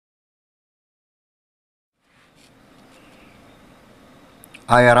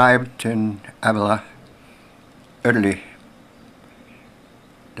I arrived in Avila early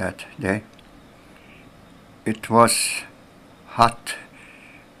that day. It was hot,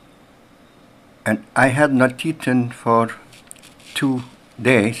 and I had not eaten for 2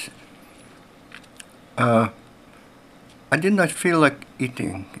 days. I did not feel like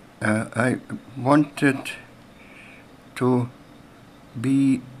eating. I wanted to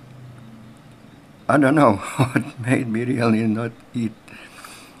be, I don't know what made me really not eat.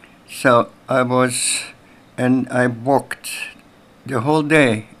 So I walked the whole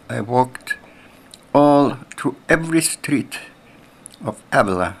day. I walked all through every street of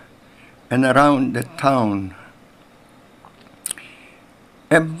Avila and around the town.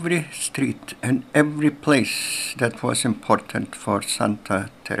 Every street and every place that was important for Santa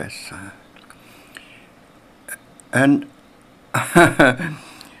Teresa. And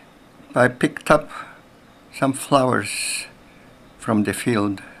I picked up some flowers from the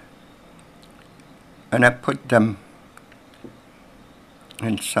field and I put them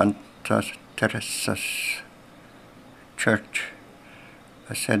in Santa Teresa's church.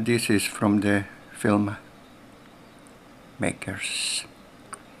 I said, this is from the film makers.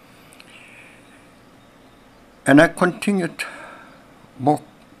 And I continued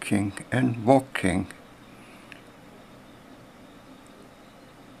walking and walking.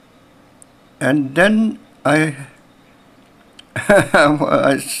 And then I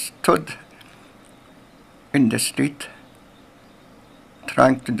stood in the street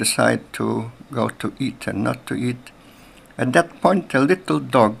trying to decide to go to eat and not to eat. At that point, a little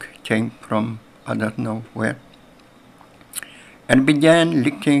dog came from I don't know where and began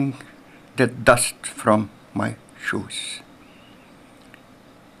licking the dust from my shoes.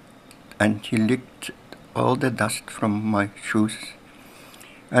 And he licked all the dust from my shoes.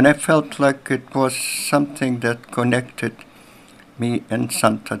 And I felt like it was something that connected me and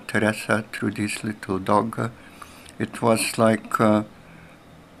Santa Teresa through this little dog. It was like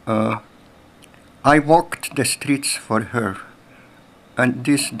I walked the streets for her, and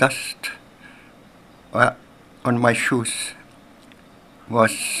this dust on my shoes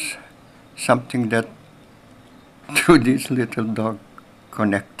was something that through this little dog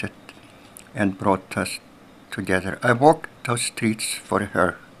connected and brought us together. I walked those streets for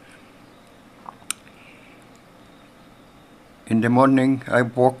her. In the morning, I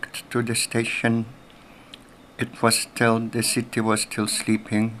walked to the station. The city was still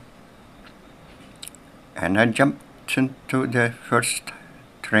sleeping. And I jumped into the first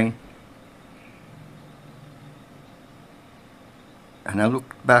train. And I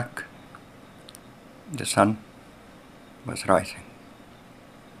looked back. The sun was rising.